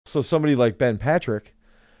So somebody like Ben Patrick,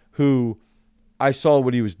 who I saw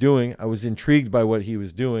what he was doing, I was intrigued by what he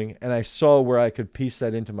was doing, and I saw where I could piece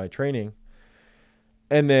that into my training.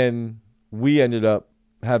 And then we ended up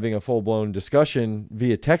having a full-blown discussion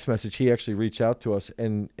via text message. He actually reached out to us,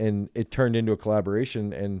 and it turned into a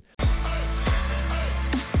collaboration. And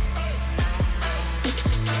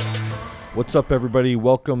what's up, everybody?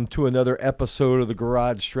 Welcome to another episode of the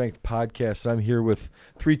Garage Strength Podcast. I'm here with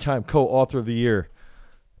three-time co-author of the year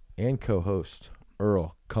and co-host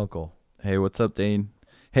Earl Kunkel. Hey, what's up, Dane?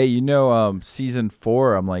 Hey, season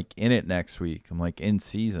 4, I'm like in it next week. I'm like in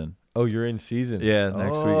season. Oh, you're in season. Yeah,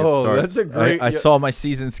 next week it starts. That's a great. I saw my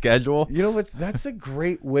season schedule. You know what? That's a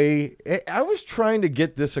great way. I was trying to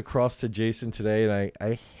get this across to Jason today, and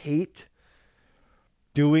I hate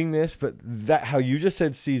doing this, but that how you just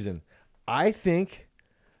said season. I think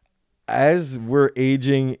as we're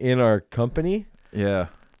aging in our company, Yeah.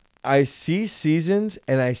 I see seasons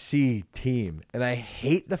and I see team. And I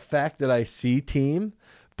hate the fact that I see team,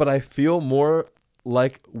 but I feel more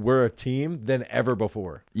like we're a team than ever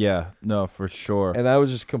before. Yeah, no, for sure. And I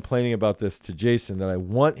was just complaining about this to Jason, that I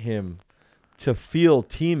want him to feel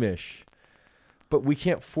teamish, but we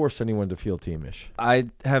can't force anyone to feel teamish. I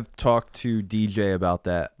have talked to DJ about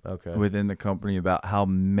that within the company, about how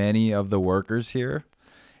many of the workers here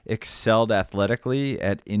excelled athletically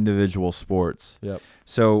at individual sports. Yep.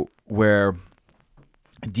 So where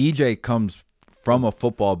DJ comes from a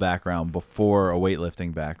football background before a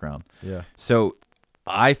weightlifting background. Yeah. So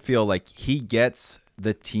I feel like he gets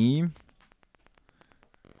the team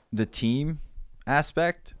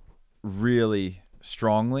aspect really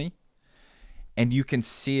strongly, and you can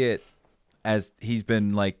see it as he's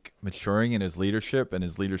been like maturing in his leadership and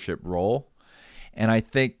his leadership role. And I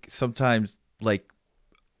think sometimes like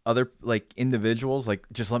other like individuals, like,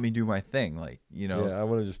 just let me do my thing, like, Yeah, I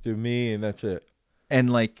want to just do me and that's it. And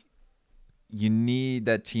like, you need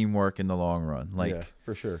that teamwork in the long run. Like, yeah,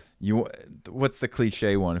 for sure. What's the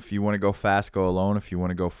cliche one? If you want to go fast, go alone. If you want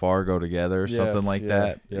to go far, go together. Yes, something like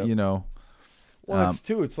that. Yep. Well,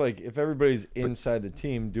 it's like if everybody's inside the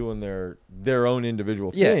team doing their own individual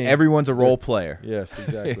thing. Yeah, everyone's a role player. Yes,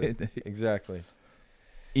 exactly. Exactly.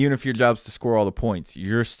 Even if your job's to score all the points,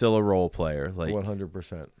 you're still a role player. Like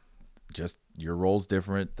 100%. Just your role's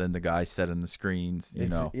different than the guy setting the screens,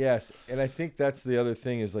 Yes, and I think that's the other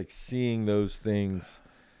thing, is like seeing those things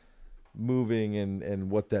moving and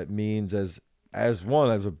what that means as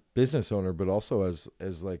a business owner, but also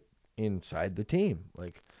as like inside the team.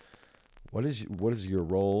 Like, what is your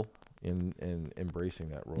role in embracing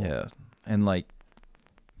that role? Yeah, and like,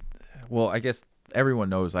 well, I guess everyone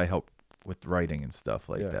knows I help with writing and stuff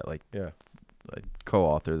like that. Like, yeah. Like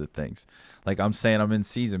co-author the things. Like, I'm saying I'm in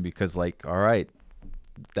season because, like, all right,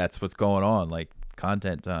 that's what's going on. Like,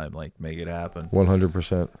 content time, like, make it happen.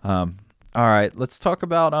 100%. All right, let's talk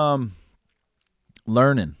about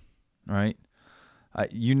learning. Right,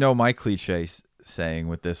 my cliche saying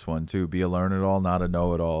with this one too: be a learn-it-all, not a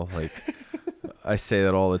know-it-all. Like, I say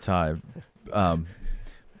that all the time.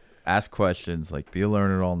 Ask questions. Like, be a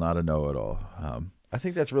learn-it-all, not a know-it-all. I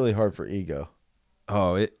think that's really hard for ego.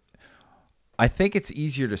 I think it's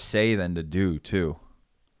easier to say than to do too.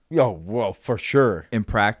 Oh, well, for sure. In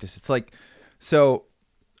practice, it's like, so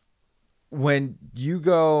when you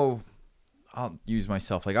go, I'll use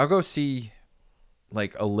myself. Like, I'll go see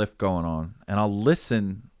like a lift going on, and I'll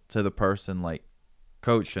listen to the person like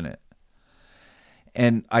coaching it,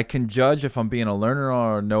 and I can judge if I'm being a learner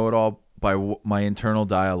or a know-it-all by my internal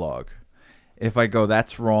dialogue. If I go,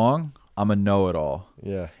 that's wrong, I'm a know-it-all.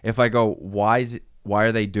 Yeah. If I go, why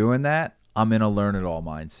are they doing that? I'm in a learn-it-all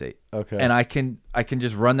mindset. Okay. And I can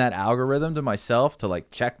just run that algorithm to myself to like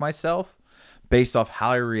check myself based off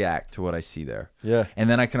how I react to what I see there. Yeah. And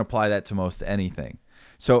then I can apply that to most anything.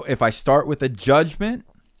 So if I start with a judgment,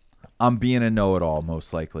 I'm being a know-it-all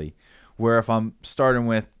most likely. Where if I'm starting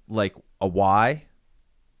with like a why,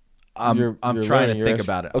 I'm trying to think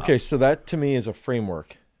about it. Okay, so that to me is a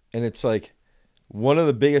framework. And it's like one of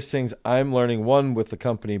the biggest things I'm learning, one with the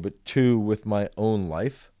company, but two with my own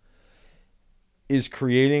life, is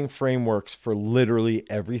creating frameworks for literally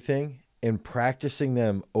everything and practicing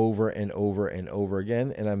them over and over and over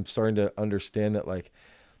again. And I'm starting to understand that like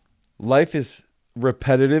life is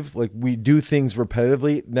repetitive. Like, we do things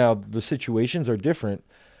repetitively. Now the situations are different,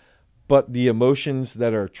 but the emotions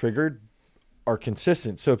that are triggered are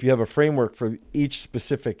consistent. So if you have a framework for each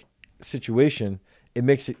specific situation, it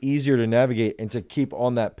makes it easier to navigate and to keep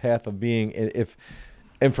on that path of being.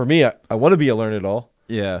 And for me, I want to be a learn-it-all.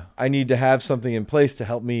 Yeah. I need to have something in place to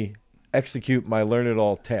help me execute my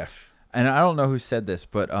learn-it-all tasks. And I don't know who said this,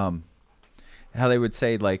 but how they would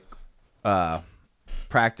say like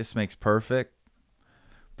practice makes perfect.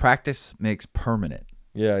 Practice makes permanent.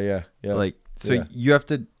 Yeah. Like, so Yeah. you have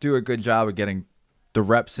to do a good job of getting the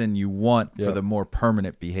reps in you want for Yep. the more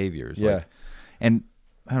permanent behaviors. Yeah. Like, and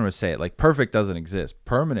I don't want to say it, like perfect doesn't exist.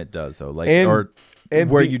 Permanent does though. Like, And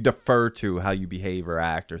where you defer to how you behave or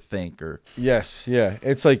act or think or. Yes, yeah.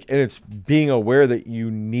 It's like, and it's being aware that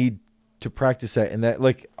you need to practice that. And that,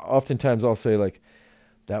 like, oftentimes I'll say, like,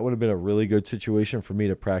 that would have been a really good situation for me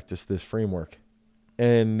to practice this framework.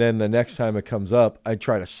 And then the next time it comes up, I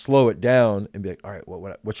try to slow it down and be like, all right,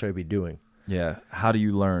 what should I be doing? Yeah. How do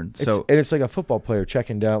you learn? And it's like a football player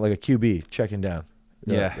checking down, like a QB checking down.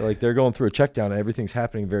 Yeah. Like they're going through a check down and everything's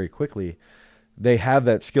happening very quickly. They have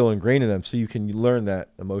that skill ingrained in them, so you can learn that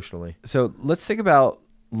emotionally. So let's think about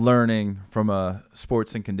learning from a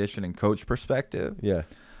sports and conditioning coach perspective. Yeah.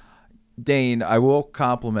 Dane, I will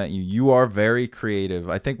compliment you. You are very creative.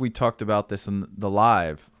 I think we talked about this in the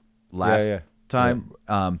live last time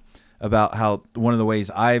about how one of the ways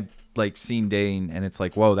I've like seen Dane, and it's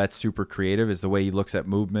like, whoa, that's super creative, is the way he looks at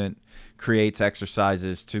movement, creates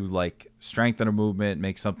exercises to like strengthen a movement,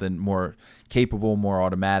 make something more capable, more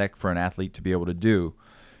automatic for an athlete to be able to do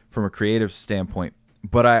from a creative standpoint.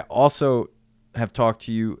 But I also have talked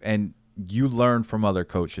to you, and you learn from other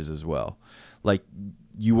coaches as well. Like,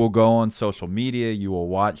 you will go on social media, you will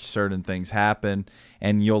watch certain things happen,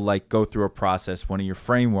 and you'll like go through a process, one of your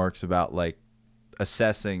frameworks about like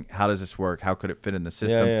assessing how does this work, how could it fit in the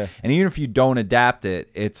system. And even if you don't adapt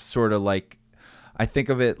it, it's sort of like, I think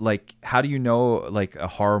of it like, how do you know like a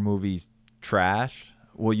horror movie's trash?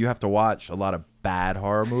 Well, you have to watch a lot of bad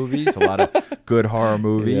horror movies, a lot of good horror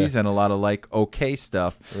movies, and a lot of like okay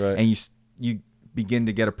stuff, and you begin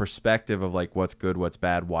to get a perspective of like what's good, what's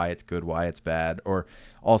bad, why it's good, why it's bad, or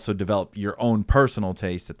also develop your own personal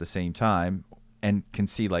taste at the same time, and can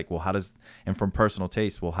see like, well, and from personal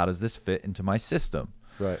taste, well, how does this fit into my system?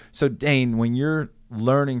 Right. So Dane, when you're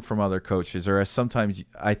learning from other coaches, or as sometimes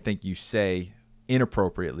I think you say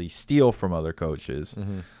inappropriately, steal from other coaches,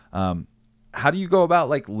 how do you go about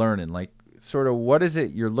like learning? Like, sort of, what is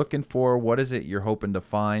it you're looking for? What is it you're hoping to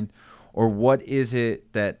find? Or what is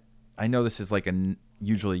it that, I know this is like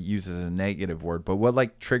usually used as a negative word, but what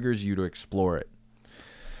like triggers you to explore it?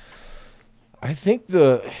 I think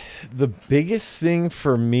the biggest thing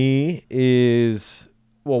for me is,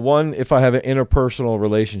 well, one, if I have an interpersonal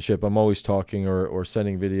relationship, I'm always talking or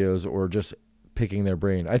sending videos or just picking their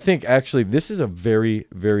brain. I think actually this is a very,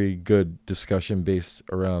 very good discussion based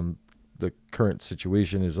around the current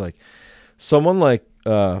situation, is like someone like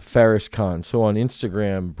Faris Khan. So on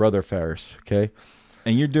Instagram, Brother Faris, okay?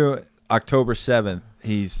 And you're doing October 7th.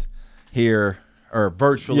 He's here, or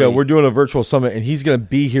virtually. Yeah, we're doing a virtual summit, and he's going to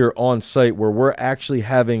be here on site where we're actually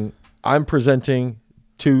I'm presenting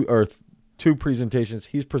two presentations.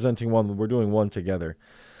 He's presenting one. We're doing one together.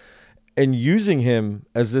 And using him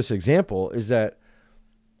as this example is that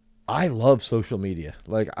I love social media.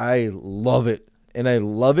 Like, I love it. And I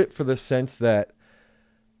love it for the sense that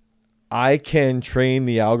I can train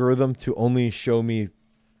the algorithm to only show me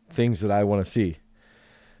things that I want to see.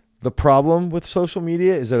 The problem with social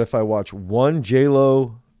media is that if I watch one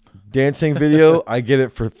J-Lo dancing video, I get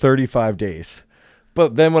it for 35 days.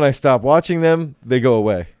 But then when I stop watching them, they go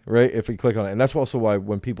away, right? If we click on it. And that's also why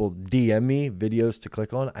when people DM me videos to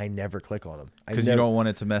click on, I never click on them. Because you don't want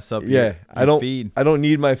it to mess up your feed. I don't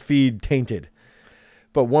need my feed tainted.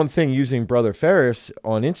 But one thing using Brother Faris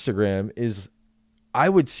on Instagram is I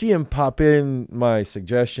would see him pop in my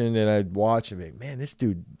suggestion, and I'd watch and be like, man, this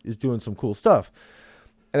dude is doing some cool stuff.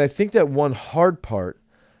 And I think that one hard part,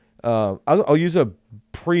 I'll use a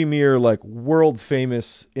premier, like world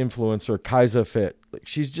famous influencer, Kaiser Fit. Like,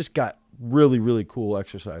 she's just got really, really cool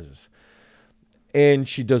exercises. And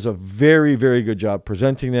she does a very, very good job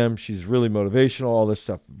presenting them. She's really motivational, all this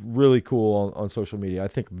stuff. Really cool on social media. I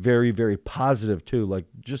think very, very positive too. Like,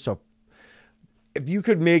 just if you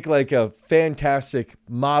could make like a fantastic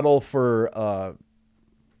model for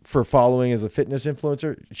following as a fitness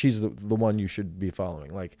influencer, she's the one you should be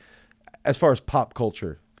following. Like, as far as pop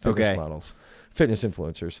culture fitness models, fitness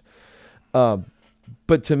influencers.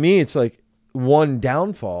 But to me, it's like one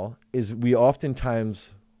downfall is we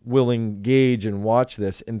oftentimes will engage and watch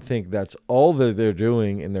this and think that's all that they're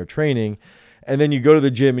doing in their training. And then you go to the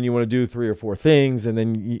gym and you want to do 3 or 4 things, and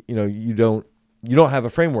then you don't have a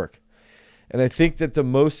framework. And I think that the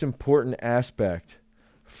most important aspect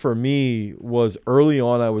for me was early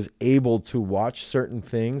on, I was able to watch certain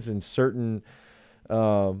things and certain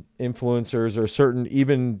influencers, or certain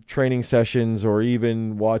even training sessions, or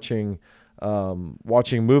even watching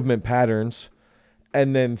movement patterns,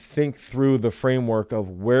 and then think through the framework of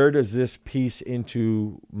where does this piece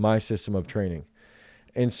into my system of training.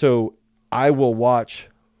 And so I will watch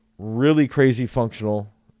really crazy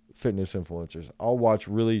functional fitness influencers. I'll watch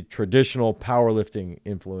really traditional powerlifting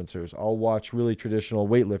influencers. I'll watch really traditional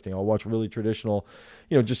weightlifting. I'll watch really traditional,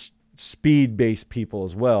 just speed-based people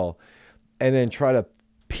as well. And then try to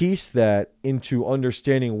piece that into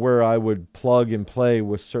understanding where I would plug and play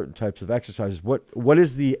with certain types of exercises. What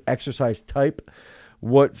is the exercise type?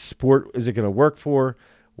 What sport is it going to work for?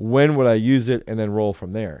 When would I use it? And then roll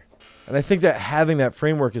from there. And I think that having that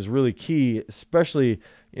framework is really key, especially,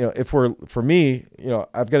 for me,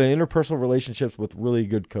 I've got an interpersonal relationships with really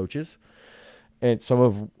good coaches, and some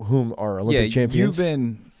of whom are Olympic champions. You've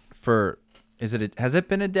been has it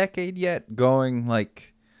been a decade yet going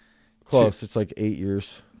like close? It's like 8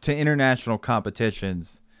 years to international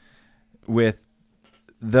competitions with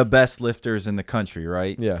the best lifters in the country,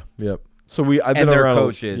 right? Yeah. Yep. So I've been and their around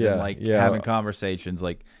coaches and having conversations.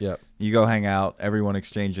 Like, you go hang out, everyone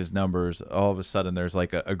exchanges numbers. All of a sudden, there's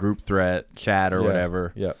like a group thread chat or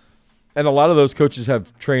whatever. Yeah. And a lot of those coaches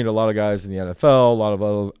have trained a lot of guys in the NFL, a lot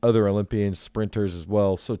of other Olympians, sprinters as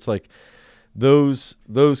well. So it's like those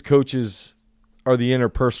coaches are the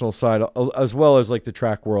interpersonal side, as well as like the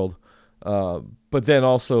track world. But then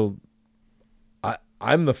also,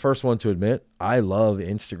 I'm the first one to admit I love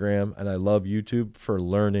Instagram and I love YouTube for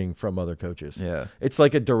learning from other coaches. Yeah. It's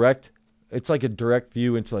like a direct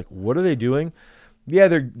view into like, what are they doing? Yeah,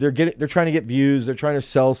 they're trying to get views, they're trying to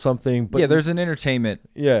sell something, but there's an entertainment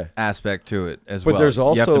aspect to it as well. But there's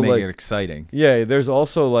also, you have to make like, it exciting. Yeah, there's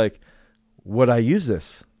also like, would I use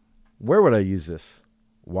this? Where would I use this?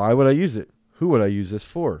 Why would I use it? Who would I use this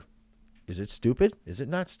for? Is it stupid? Is it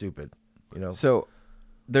not stupid? So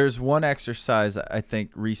there's one exercise I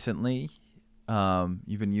think recently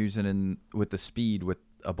you've been using with the speed with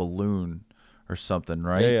a balloon or something,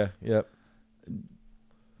 right? Yeah.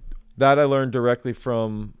 That I learned directly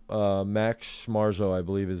from Max Schmarzo, I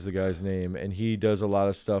believe is the guy's name, and he does a lot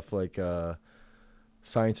of stuff like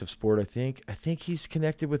Science of Sport. I think he's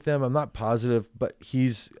connected with them. I'm not positive, but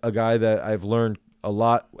he's a guy that I've learned a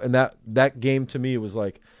lot. And that game to me was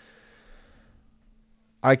like,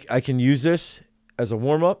 I can use this as a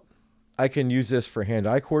warm up. I can use this for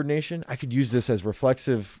hand-eye coordination. I could use this as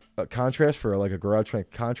reflexive contrast for like a garage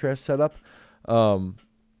track contrast setup.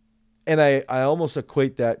 And I almost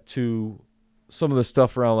equate that to some of the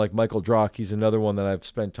stuff around like Michael Drock. He's another one that I've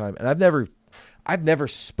spent time, and I've never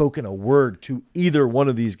spoken a word to either one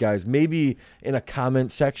of these guys. Maybe in a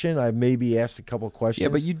comment section, I maybe asked a couple questions. Yeah,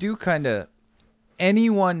 but you do kind of,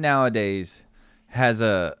 anyone nowadays has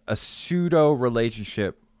a pseudo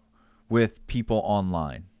relationship with people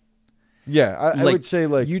online. Yeah, I would say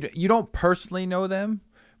like you don't personally know them,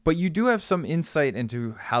 but you do have some insight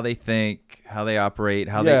into how they think, how they operate,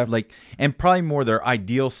 how they like, and probably more their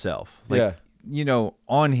ideal self. Like,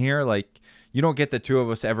 on here, like, you don't get the two of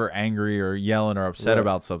us ever angry or yelling or upset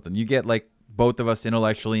about something. You get like both of us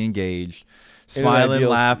intellectually engaged, smiling,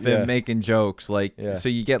 laughing, making jokes. Like, so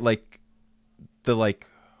you get like the like,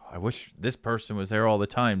 I wish this person was there all the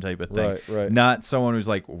time type of thing. Right. Not someone who's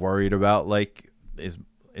like worried about like, is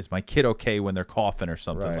my kid okay when they're coughing or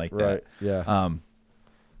something like that. Right. Yeah.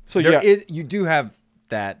 So you do have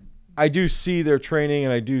that. I do see their training,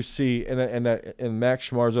 and I do see and Max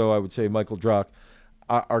Schmarzo, I would say Michael Drock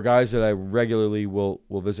are guys that I regularly will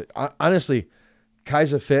visit. Honestly,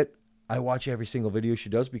 Kaiser Fit, I watch every single video she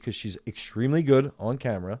does because she's extremely good on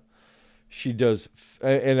camera. She does,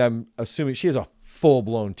 and I'm assuming she has a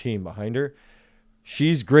full-blown team behind her.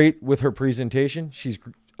 She's great with her presentation. She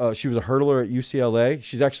was a hurdler at UCLA.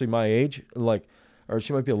 She's actually my age, or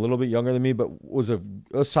she might be a little bit younger than me, but was a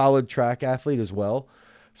solid track athlete as well.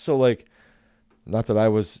 So like, not that I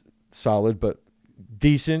was solid, but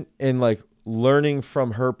decent, and like learning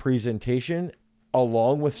from her presentation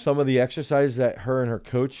along with some of the exercises that her and her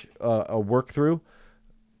coach work through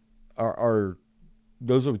are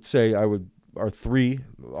those I would say are three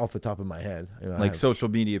off the top of my head. Like social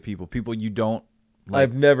media people you don't like.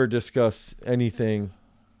 I've never discussed anything.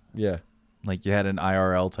 Yeah. Like you had an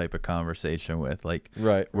IRL type of conversation with, like,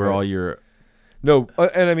 where all your... No,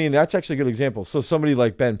 and I mean, that's actually a good example. So somebody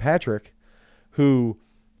like Ben Patrick, who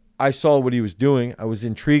I saw what he was doing, I was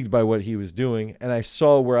intrigued by what he was doing, and I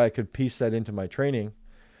saw where I could piece that into my training.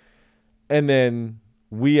 And then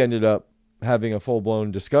we ended up having a full-blown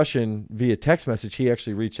discussion via text message. He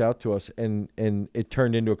actually reached out to us, and it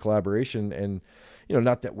turned into a collaboration. And,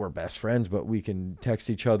 not that we're best friends, but we can text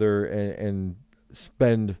each other and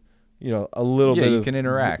spend... a little bit you can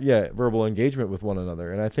interact. Verbal engagement with one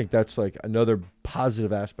another. And I think that's like another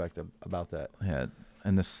positive aspect about that. Yeah.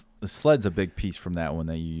 And the sled's a big piece from that one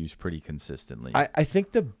that you use pretty consistently. I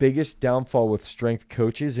think the biggest downfall with strength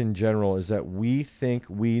coaches in general is that we think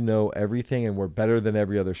we know everything and we're better than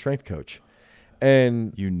every other strength coach.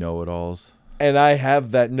 And you know-it-alls. And I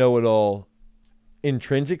have that know-it-all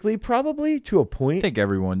intrinsically, probably, to a point. I think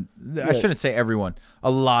everyone, I shouldn't say everyone, a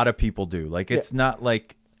lot of people do. Like, it's not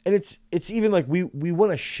like. And it's even like we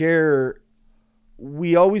want to share,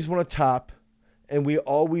 we always want to top, and we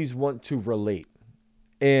always want to relate.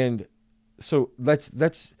 And so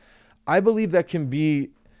I believe that can be,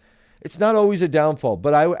 it's not always a downfall,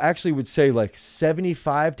 but I actually would say like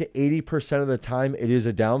 75 to 80% of the time it is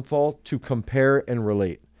a downfall to compare and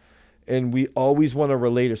relate. And we always want to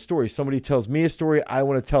relate a story. Somebody tells me a story, I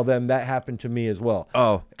want to tell them that happened to me as well.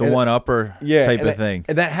 Oh, one-upper type of thing.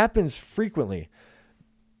 And that happens frequently.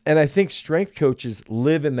 And I think strength coaches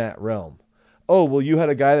live in that realm. Oh, well, you had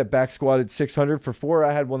a guy that back squatted 600 for 4.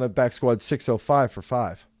 I had one that back squatted 605 for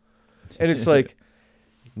 5. And it's like,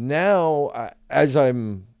 now as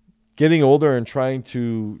I'm getting older and trying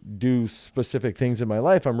to do specific things in my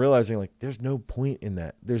life, I'm realizing like there's no point in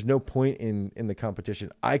that. There's no point in the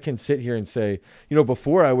competition. I can sit here and say,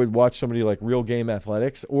 before I would watch somebody like Real Game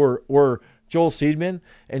Athletics or Joel Seedman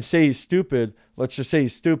and say he's stupid. Let's just say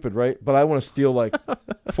he's stupid, right? But I want to steal like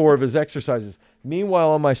 4 of his exercises. Meanwhile,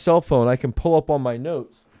 on my cell phone, I can pull up on my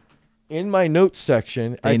notes. In my notes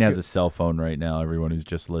section, Dane has a cell phone right now, everyone who's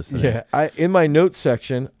just listening. Yeah, in my notes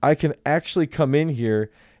section, I can actually come in here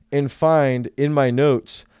and find in my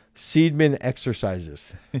notes Seedman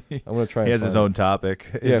exercises. I'm going to try. He has his own topic.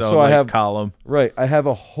 So I have column. Right, I have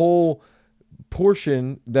a whole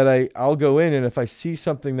portion that I'll go in, and if I see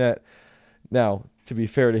something that, now to be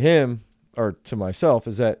fair to him or to myself,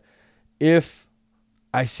 is that if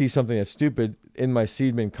I see something that's stupid in my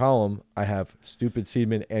Seedman column, I have stupid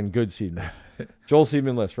Seedman and good Seedman. Joel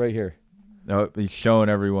Seedman list right here. No, he's showing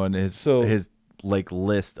everyone his like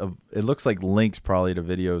list of, it looks like links probably to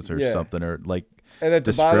videos or something, or like and at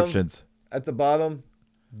descriptions. At the bottom,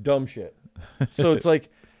 dumb shit. So it's like,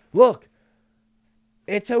 look,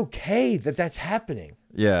 it's okay that that's happening.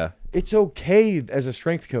 Yeah. It's okay as a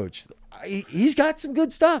strength coach. He's got some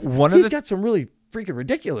good stuff. He's got some really freaking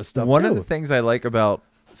ridiculous stuff. One of the things I like about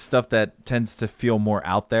stuff that tends to feel more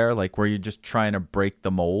out there, like where you're just trying to break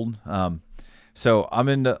the mold. So I'm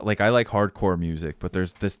into, like, I like hardcore music, but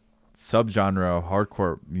there's this subgenre of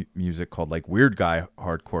hardcore music called like weird guy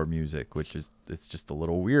hardcore music, which is, it's just a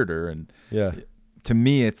little weirder. And to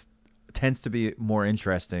me, it tends to be more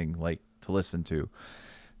interesting, like, to listen to.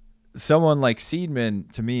 Someone like Seedman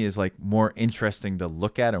to me is like more interesting to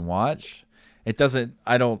look at and watch.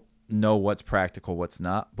 I don't know what's practical, what's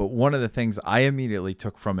not. But one of the things I immediately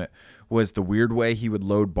took from it was the weird way he would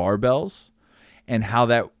load barbells and how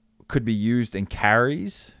that could be used in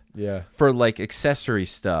carries for like accessory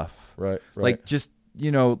stuff. Right. Like just,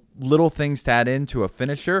 little things to add into a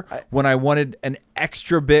finisher when I wanted an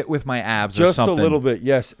extra bit with my abs or something. Just a little bit.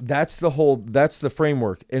 Yes. That's the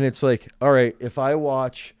framework. And it's like, all right, if I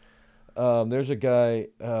watch, there's a guy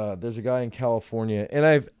in California,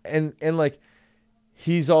 and like,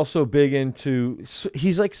 he's also big into,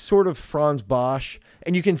 he's like sort of Franz Bosch.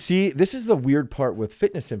 And you can see, this is the weird part with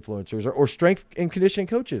fitness influencers or strength and conditioning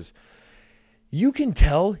coaches. You can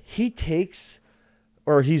tell he takes,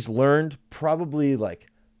 or he's learned probably like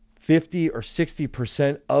 50 or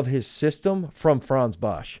 60% of his system from Franz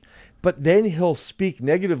Bosch. But then he'll speak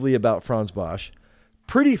negatively about Franz Bosch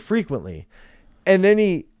pretty frequently. And then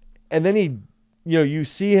he, you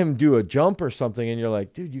see him do a jump or something and you're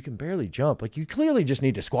like, dude, you can barely jump. Like, you clearly just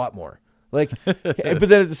need to squat more. Like, but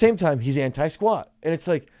then at the same time, he's anti-squat. And it's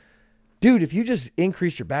like, dude, if you just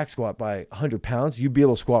increase your back squat by 100 pounds, you'd be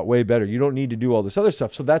able to squat way better. You don't need to do all this other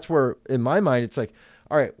stuff. So that's where, in my mind, it's like,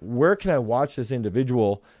 all right, where can I watch this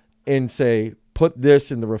individual and say, put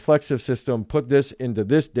this in the reflexive system, put this into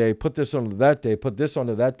this day, put this onto that day, put this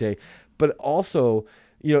onto that day. But also,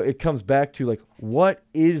 it comes back to like, what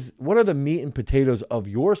are the meat and potatoes of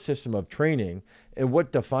your system of training, and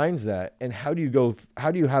what defines that, and how do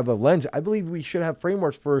you have a lens? I believe we should have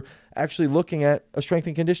frameworks for actually looking at a strength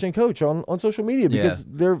and conditioning coach on social media, because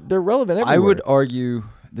they're relevant everywhere. I would argue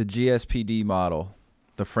the GSPD model,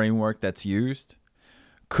 the framework that's used,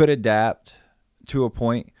 could adapt to a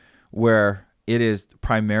point where it is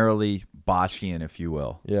primarily Boschian, if you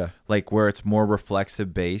will. Yeah. Like where it's more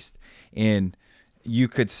reflexive based, and you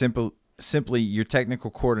could simply your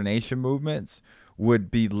technical coordination movements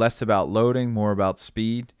would be less about loading, more about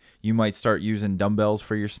speed. You might start using dumbbells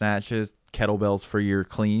for your snatches, kettlebells for your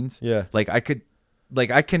cleans. Yeah. Like I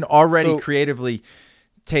can already creatively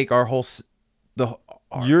take our whole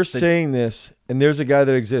You're saying this, and there's a guy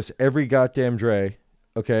that exists every goddamn day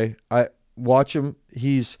Okay. I watch him.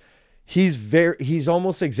 He's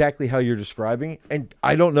almost exactly how you're describing. And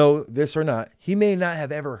I don't know this or not. He may not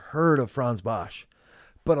have ever heard of Franz Bosch,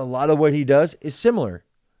 but a lot of what he does is similar.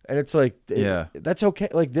 And it's like, Yeah. that's okay.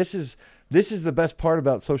 Like this is the best part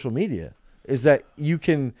about social media is that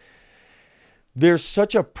there's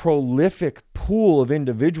such a prolific pool of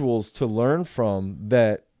individuals to learn from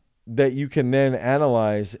that you can then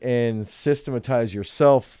analyze and systematize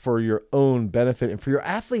yourself for your own benefit and for your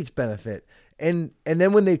athlete's benefit. And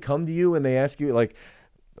then when they come to you and they ask you, like,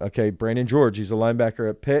 okay, Brandon George, he's a linebacker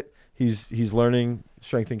at Pitt. He's learning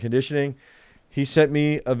strength and conditioning. He sent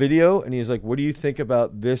me a video and he's like, what do you think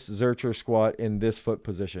about this Zercher squat in this foot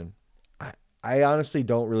position? I honestly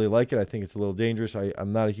don't really like it. I think it's a little dangerous.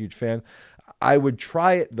 I'm not a huge fan. I would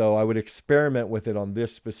try it though. I would experiment with it on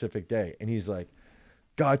this specific day. And he's like,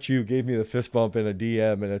 got you, gave me the fist bump in a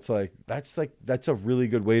DM. And it's like, that's a really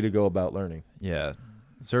good way to go about learning. Yeah.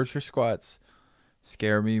 Zercher squats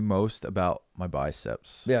scare me most about my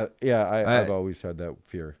biceps. Yeah. I've always had that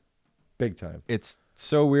fear. Big time. It's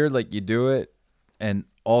so weird. Like you do it and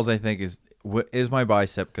all I think is my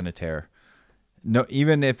bicep going to tear? No,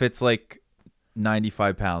 even if it's like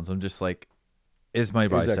 95 pounds, I'm just like, is my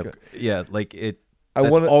bicep? Yeah. Like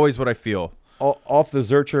that's always what I feel. Off the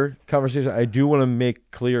Zercher conversation, I do want to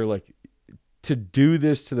make clear, like, to do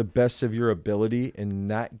this to the best of your ability and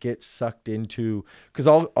not get sucked into, because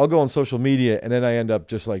I'll go on social media and then I end up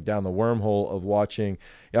just like down the wormhole of watching.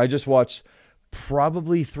 I just watched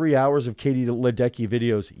probably 3 hours of Katie Ledecky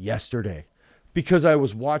videos yesterday because I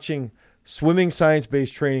was watching swimming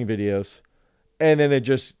science-based training videos and then it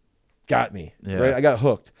just got me. Yeah. Right? I got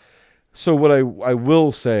hooked. So what I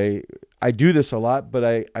will say, I do this a lot,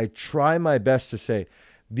 but I try my best to say,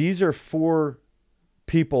 these are 4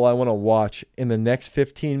 people I want to watch in the next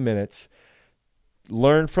 15 minutes,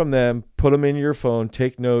 learn from them, put them in your phone,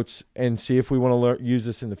 take notes, and see if we want to use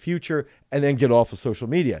this in the future, and then get off of social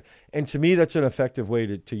media. And to me, that's an effective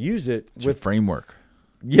way to use it. It's with framework.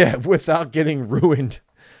 Yeah, without getting ruined.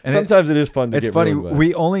 And sometimes it is fun to get ruined. It's funny.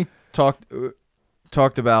 We only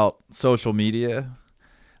talked about social media.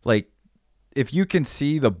 Like, if you can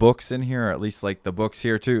see the books in here, or at least like the books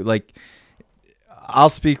here too, like I'll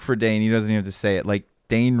speak for Dane. He doesn't even have to say it. Like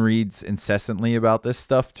Dane reads incessantly about this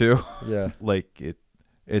stuff too. Yeah. Like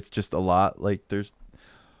it's just a lot. Like there's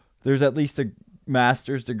at least a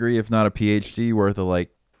master's degree, if not a PhD worth of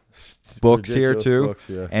like books here too. Books,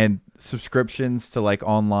 yeah. And subscriptions to like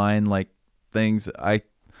online like things.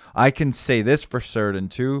 I can say this for certain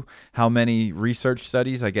too, how many research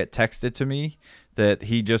studies I get texted to me that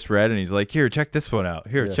he just read and he's like, here, check this one out.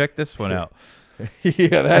 Here, check this one out.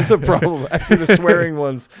 Yeah, that's a problem. Actually, the swearing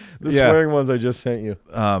ones I just sent you.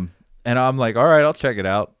 And I'm like, all right, I'll check it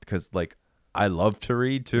out because like I love to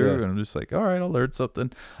read too. Yeah. And I'm just like, all right, I'll learn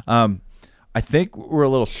something. I think we're a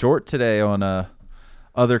little short today on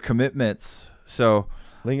other commitments. So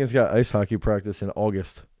Lincoln's got ice hockey practice in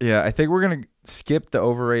August. Yeah, I think we're going to skip the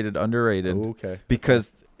overrated, underrated. Oh, okay.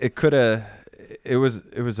 Because we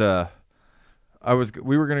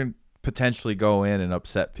were going to potentially go in and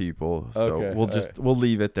upset people. So we'll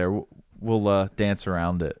leave it there. We'll dance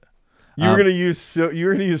around it. You were gonna use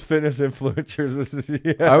fitness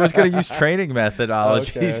influencers. Yeah. I was gonna use training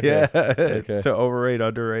methodologies, okay. To overrate,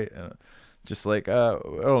 underrate. Just like I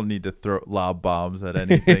don't need to throw lob bombs at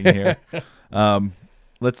anything here.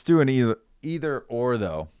 Let's do an either or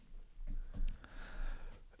though.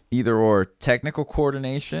 Either or, technical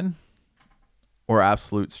coordination or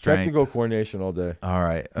absolute strength. Technical coordination all day. All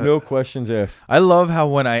right. No questions asked. I love how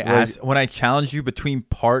when I challenge you between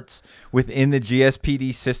parts within the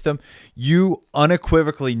GSPD system, you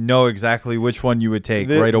unequivocally know exactly which one you would take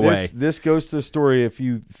right away. This goes to the story. If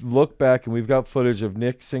you look back, and we've got footage of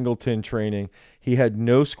Nick Singleton training, he had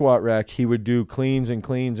no squat rack. He would do cleans and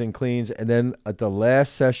cleans and cleans. And then at the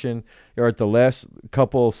last session or at the last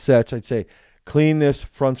couple sets, I'd say, clean this,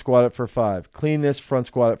 front squat it for 5. Clean this, front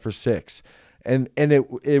squat it for 6. And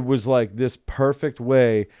it was like this perfect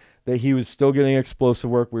way that he was still getting explosive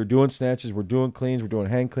work. We were doing snatches, we're doing cleans, we're doing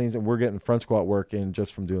hang cleans, and we're getting front squat work in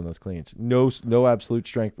just from doing those cleans. No absolute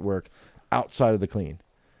strength work outside of the clean.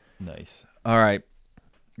 Nice. All right.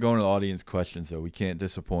 Going to the audience questions, though. We can't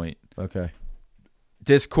disappoint. Okay.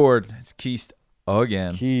 Discord. It's Keist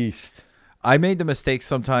again. Keist. I made the mistake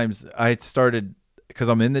sometimes. I started, because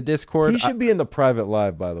I'm in the Discord. He should be in the private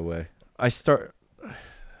live, by the way.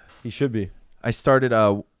 He should be. I started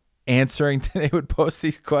answering. They would post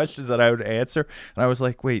these questions that I would answer, and I was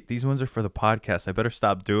like, "Wait, these ones are for the podcast. I better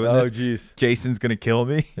stop doing this." Oh, geez. Jason's gonna kill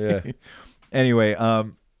me. Yeah. Anyway,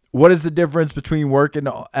 What is the difference between working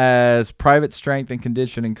as private strength and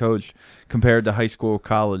conditioning coach compared to high school,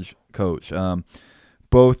 college coach?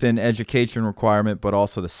 Both in education requirement, but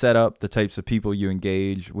also the setup, the types of people you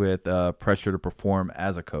engage with, pressure to perform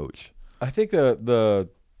as a coach. I think the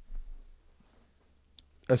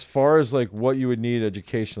as far as like what you would need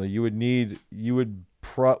educationally, you're going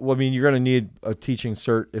to need a teaching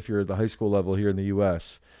cert if you're at the high school level here in the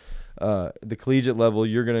U.S. The collegiate level,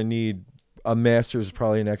 you're going to need a master's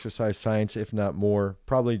probably in exercise science, if not more,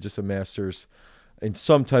 probably just a master's in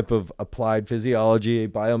some type of applied physiology,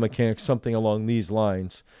 biomechanics, something along these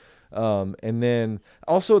lines. And then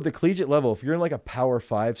also at the collegiate level, if you're in like a Power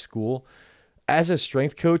 5 school, as a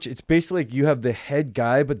strength coach, it's basically like you have the head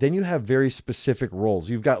guy, but then you have very specific roles.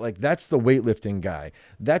 You've got like, that's the weightlifting guy.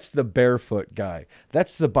 That's the barefoot guy.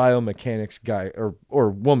 That's the biomechanics guy or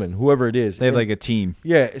woman, whoever it is. They have like a team.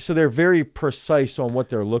 Yeah. So they're very precise on what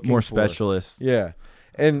they're looking for. More specialists. Yeah.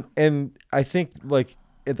 And I think like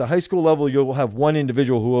at the high school level, you'll have one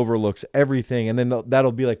individual who overlooks everything. And then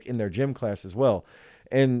that'll be like in their gym class as well.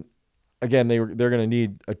 And again, they're going to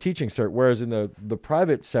need a teaching cert. Whereas in the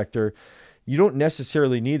private sector, you don't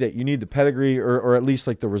necessarily need that. You need the pedigree or at least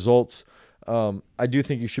like the results. I do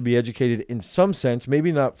think you should be educated in some sense,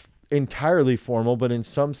 maybe not entirely formal, but in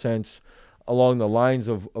some sense along the lines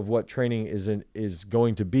of what training is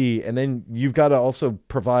going to be. And then you've got to also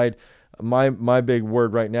provide, my big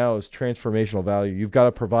word right now is transformational value. You've got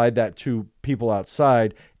to provide that to people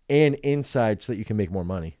outside and inside so that you can make more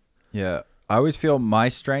money. Yeah. I always feel my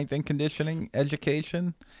strength and conditioning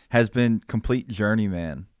education has been complete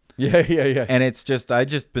journeyman. Yeah. And it's just, I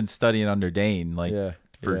just been studying under Dane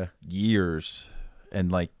for years.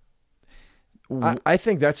 And like, I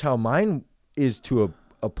think that's how mine is to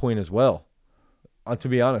a point as well. To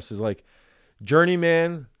be honest, is like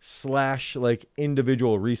journeyman / like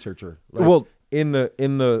individual researcher. Like well, in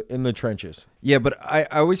the trenches. Yeah. But I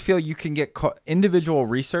always feel you can get individual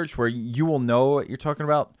research where you will know what you're talking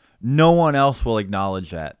about. No one else will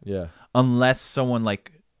acknowledge that. Yeah. Unless someone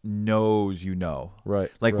like knows, right,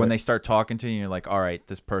 like when they start talking to you, you're like, all right,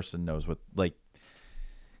 this person knows what, like,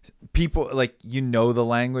 people like the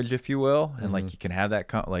language, if you will, and like you can have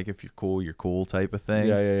that like if you're cool type of thing.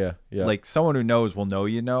 Yeah. Like someone who knows will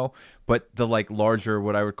know, but the like larger,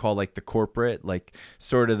 what I would call like the corporate, like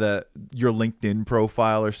sort of your LinkedIn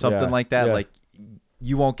profile or something like that, like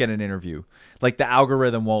you won't get an interview. Like the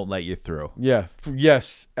algorithm won't let you through. Yeah.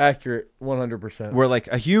 Yes. Accurate. 100%. Where like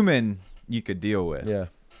a human you could deal with. Yeah.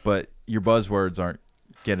 But your buzzwords aren't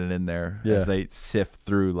getting in there as they sift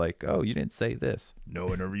through like, oh, you didn't say this.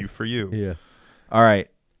 No interview for you. Yeah. All right.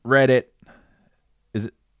 Reddit. Is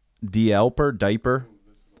it DLper? Diaper?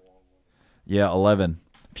 Yeah, 11.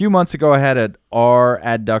 A few months ago, I had an R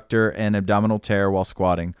adductor and abdominal tear while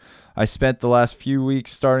squatting. I spent the last few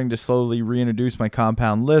weeks starting to slowly reintroduce my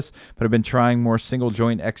compound lifts, but I've been trying more single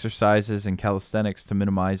joint exercises and calisthenics to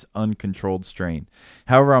minimize uncontrolled strain.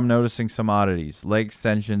 However, I'm noticing some oddities. Leg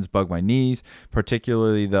extensions bug my knees,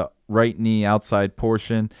 particularly the right knee outside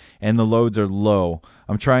portion, and the loads are low.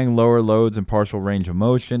 I'm trying lower loads and partial range of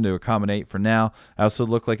motion to accommodate for now. I also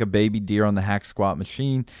look like a baby deer on the hack squat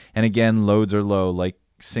machine, and again, loads are low, like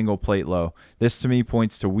single plate low. This to me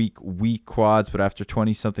points to weak quads, but after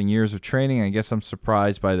 20-something years of training, I guess I'm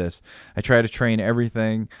surprised by this. I try to train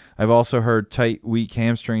everything. I've also heard tight, weak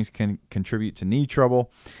hamstrings can contribute to knee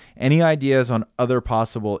trouble. Any ideas on other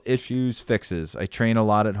possible issues, fixes? I train a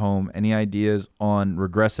lot at home. Any ideas on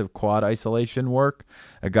regressive quad isolation work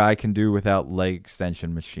a guy can do without leg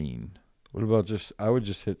extension machine? What about I would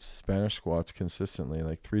just hit Spanish squats consistently,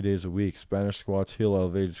 like 3 days a week. Spanish squats, heel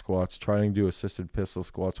elevated squats, trying to do assisted pistol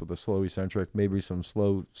squats with a slow eccentric, maybe some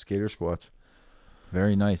slow skater squats.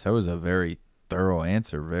 Very nice. That was a very thorough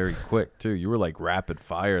answer, very quick too. You were like rapid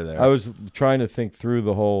fire there. I was trying to think through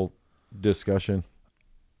the whole discussion.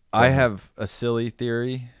 I have a silly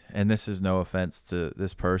theory, and this is no offense to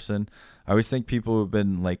this person. I always think people who've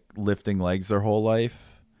been like lifting legs their whole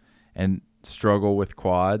life and struggle with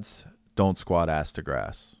quads don't squat ass to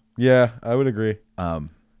grass. Yeah, I would agree.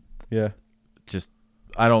 Yeah. Just,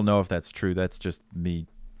 I don't know if that's true. That's just me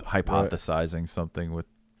hypothesizing something with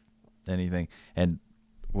anything. And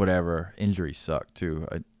whatever, injuries suck too.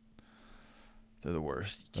 They're the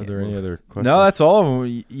worst. Are there any other questions? No, that's all of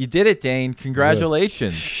them. You did it, Dane.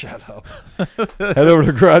 Congratulations. Shut up. Head over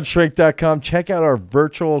to GarageStrength.com. Check out our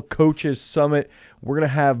virtual coaches summit. We're going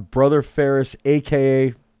to have Brother Ferris,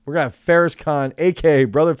 a.k.a. We're going to have Ferris Khan, a.k.a.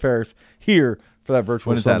 Brother Ferris, here for that virtual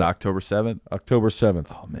When is summit. that, October 7th? October 7th.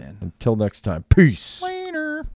 Oh, man. Until next time. Peace.